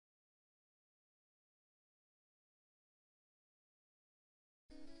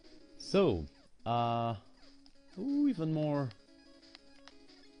So, ooh, even more.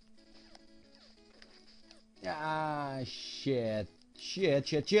 Ah, shit. Shit.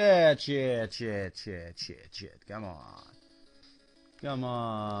 Come on. Come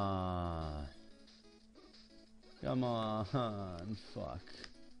on. Come on. Fuck.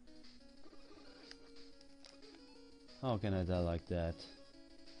 How can I die like that?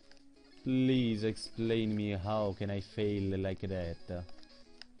 Please explain me how can I fail like that?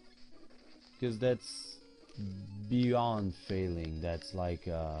 Because that's beyond failing. That's like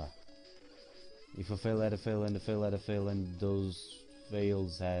if a fail had a fail and a fail had a fail and those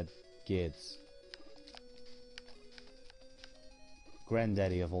fails had kids.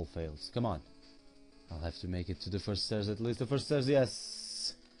 Granddaddy of all fails. Come on. I'll have to make it to the first stairs at least. The first stairs,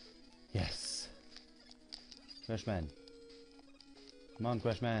 yes! Yes! Crashman. Come on,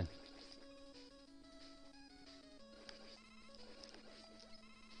 Crashman.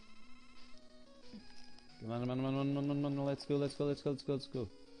 Come on, let's go.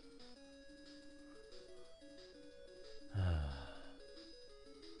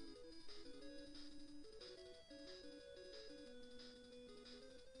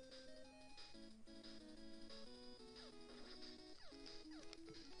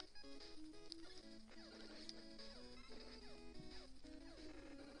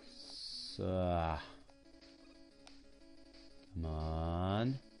 Come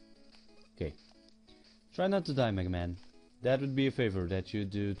on. Okay. Try not to die, Megaman. That would be a favor that you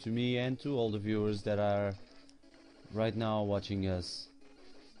do to me and to all the viewers that are right now watching us.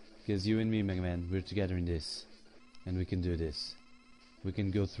 Because you and me, Megaman, we're together in this. And we can do this. We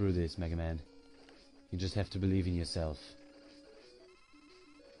can go through this, Megaman. You just have to believe in yourself.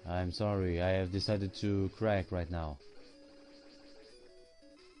 I'm sorry, I have decided to crack right now.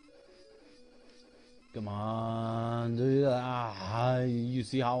 Come on, you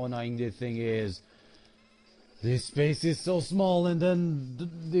see how annoying this thing is. This space is so small and then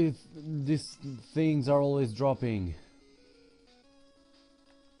these things are always dropping.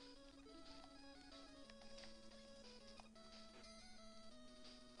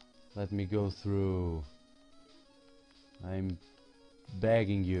 Let me go through. I'm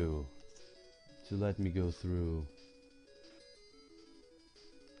begging you to let me go through.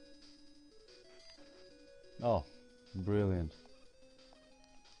 Oh, brilliant.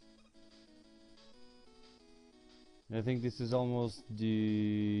 I think this is almost the...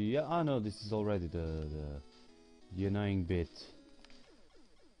 Yeah, no, this is already the annoying bit.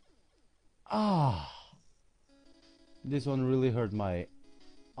 Ah! This one really hurt my...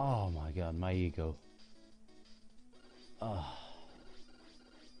 Oh my god, my ego. Ah.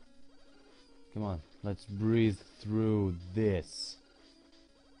 Come on, let's breathe through this.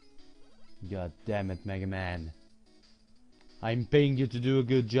 God damn it, Megaman. I'm paying you to do a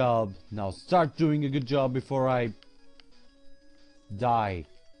good job. Now start doing a good job before I die.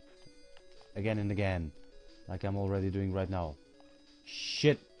 Again and again. Like I'm already doing right now.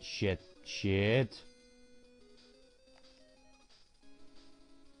 Shit.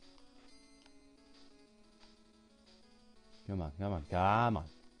 Come on.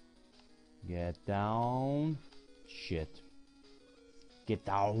 Get down. Shit. Get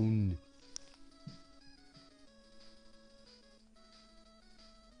down.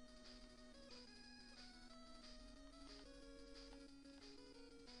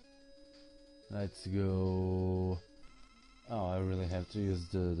 Let's go. Oh, I really have to use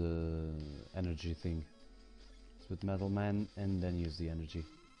the energy thing. It's with Metal Man and then use the energy.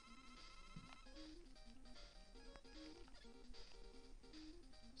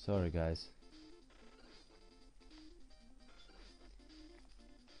 Sorry, guys.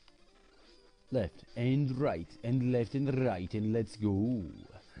 Left and right and left and right and let's go.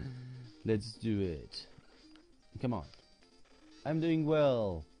 Let's do it. Come on. I'm doing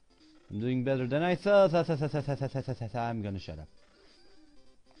well. I'm doing better than I thought. I'm gonna shut up.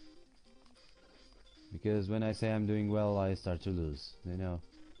 Because when I say I'm doing well, I start to lose. You know,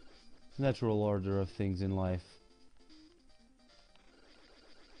 natural order of things in life.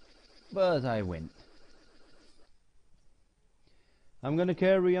 But I win. I'm gonna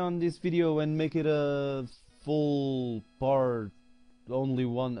carry on this video and make it a full part, only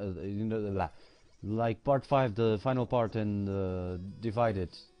one, you know, like part 5, the final part, and divide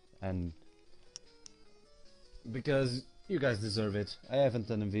it. And because you guys deserve it. I haven't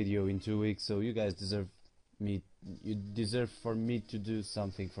done a video in 2 weeks, so you guys deserve me. You deserve for me to do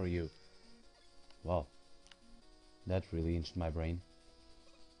something for you. Wow, that really inched my brain.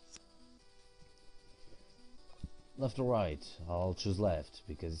 Left or right? I'll choose left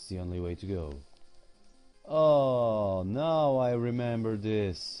because it's the only way to go. Oh, now I remember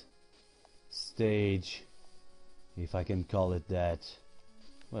this stage, if I can call it that.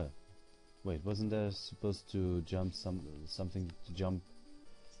 Well, wait, wasn't there supposed to jump something to jump?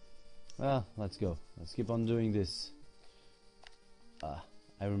 Well, let's go. Let's keep on doing this.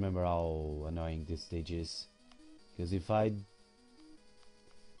 I remember how annoying this stage is, because if I...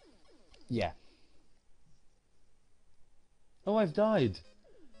 Yeah. Oh, I've died!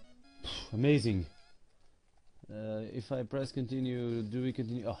 Amazing. If I press continue, do we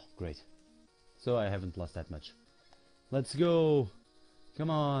continue? Oh, great. So I haven't lost that much. Let's go! Come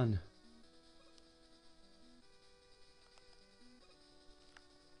on!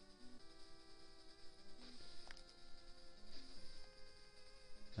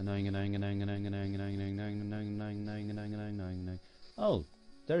 Annoying. Oh,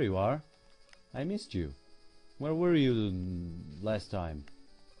 there you are. I missed you. Where were you last time?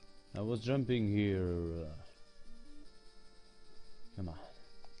 I was jumping here. Come on.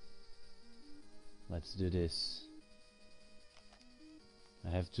 Let's do this. I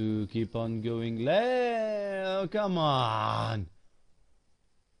have to keep on going. Oh, come on!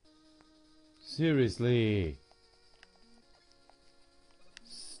 Seriously.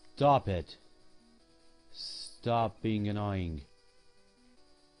 Stop it. Stop being annoying.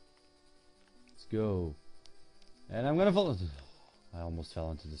 Let's go. And I'm gonna fall. I almost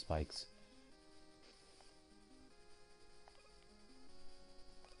fell into the spikes.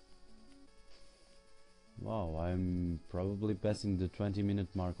 Wow, I'm probably passing the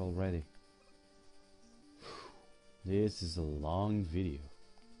 20-minute mark already. This is a long video.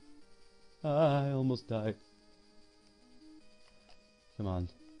 I almost died. Come on.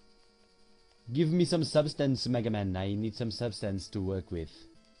 Give me some substance, Megaman. I need some substance to work with.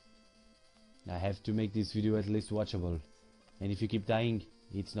 I have to make this video at least watchable. And if you keep dying,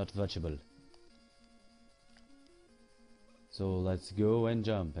 it's not watchable. So let's go and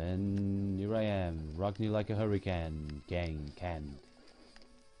jump. And here I am. Rock me like a hurricane. Can.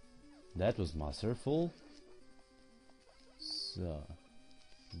 That was masterful. So,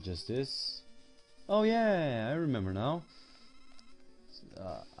 just this. Oh yeah, I remember now.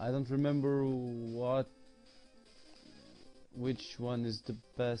 I don't remember which one is the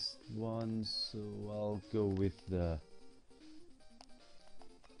best one, so I'll go with the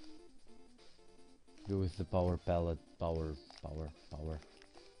power pellet. Power.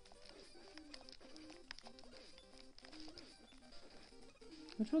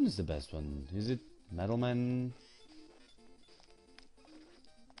 Which one is the best one? Is it Metalman?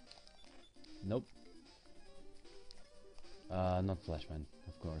 Nope. Not Flashman,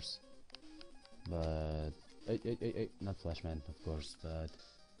 of course. But... not Flashman, of course, but...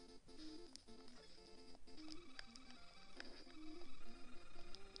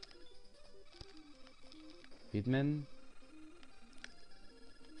 Hitman?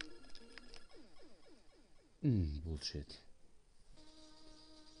 Bullshit.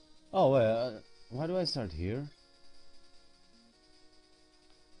 Oh, why do I start here?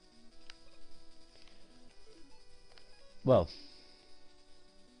 Well,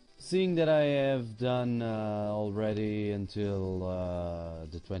 seeing that I have done already until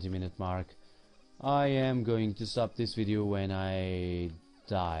the 20-minute mark, I am going to stop this video when I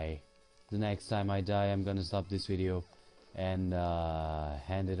die. The next time I die, I'm gonna stop this video and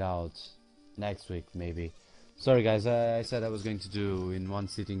hand it out next week, maybe. Sorry guys, I said I was going to do in one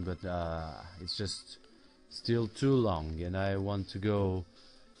sitting, but it's just still too long, and I want to go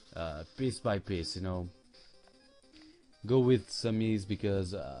piece by piece, you know. Go with some ease,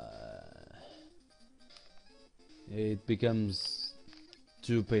 because it becomes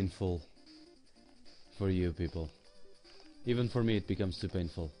too painful for you people. Even for me it becomes too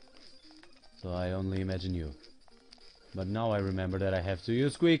painful. So I only imagine you. But now I remember that I have to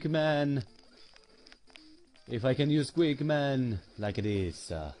use Quick Man. If I can use Quick Man like it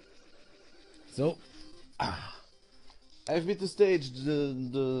is. So I've beat the stage,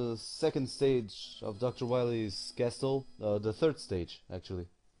 the second stage of Dr.Willy's castle. The third stage, actually.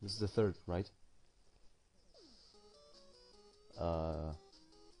 This is the third, right?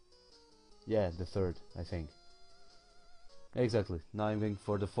 Yeah, the third, I think. Exactly. Now I'm going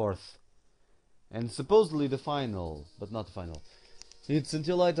for the fourth. And supposedly the final, but not the final. It's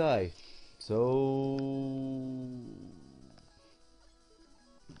until I die. So...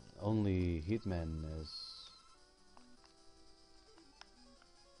 only Hitman is...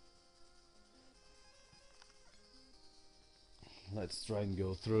 Let's try and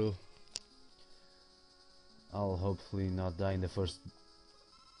go through. I'll hopefully not die in the first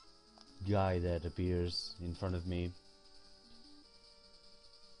guy that appears in front of me.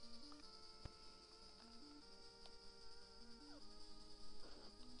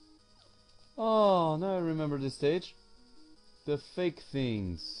 Oh, now I remember this stage. The fake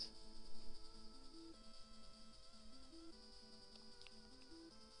things.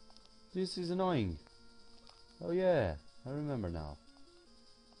 This is annoying. Oh yeah, I remember now.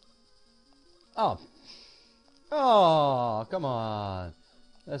 Oh! Oh, come on!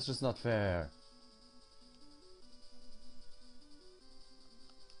 That's just not fair.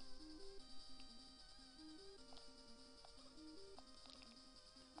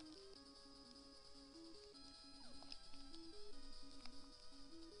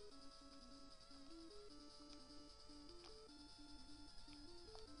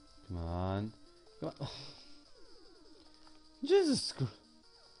 Come on. Come on. Jesus Christ.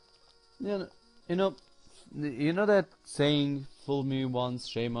 You know that saying, fool me once,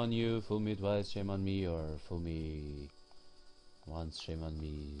 shame on you, fool me twice, shame on me, or fool me once, shame on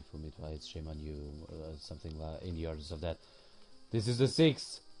me, fool me twice, shame on you, something like in the orders of that. This is the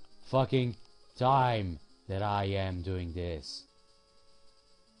 6th fucking time that I am doing this.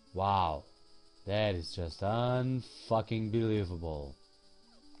 Wow. That is just unfucking believable.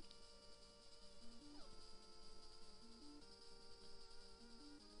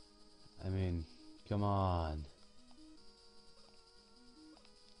 I mean, come on.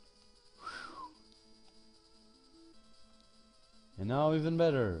 And now even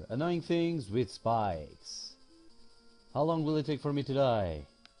better, annoying things with spikes. How long will it take for me to die?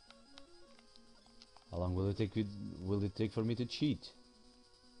 How long will it take for me to cheat?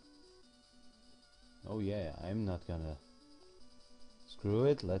 Oh yeah, I'm not gonna. Screw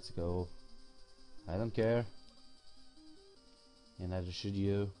it, let's go. I don't care. And neither should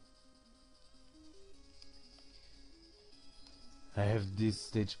you. I have this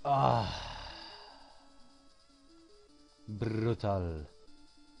stage. Brutal.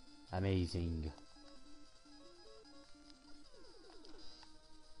 Amazing.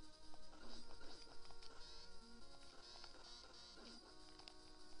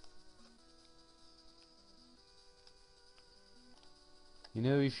 You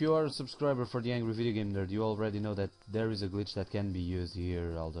know, if you are a subscriber for the Angry Video Game Nerd, you already know that there is a glitch that can be used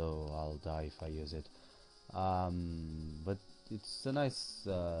here, although I'll die if I use it. But it's a nice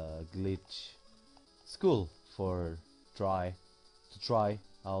glitch. It's cool for to try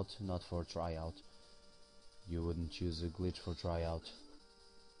out, not for try out. You wouldn't choose a glitch for try out.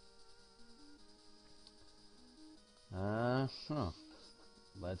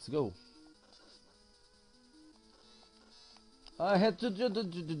 Let's go. I had to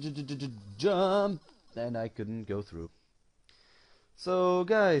jump and I couldn't go through. So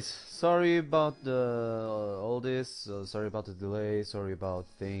guys, sorry about all this, sorry about the delay, sorry about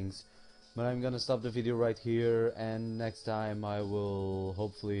things, but I'm gonna stop the video right here, and next time it will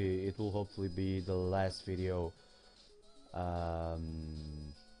hopefully be the last video.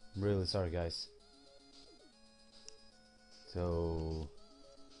 I'm really sorry guys. So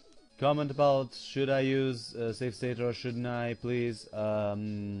comment about should I use save state or shouldn't I, please.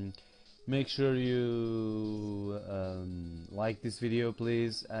 Make sure you like this video,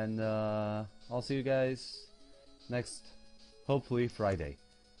 please, and I'll see you guys next, hopefully, Friday.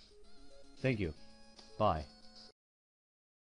 Thank you. Bye.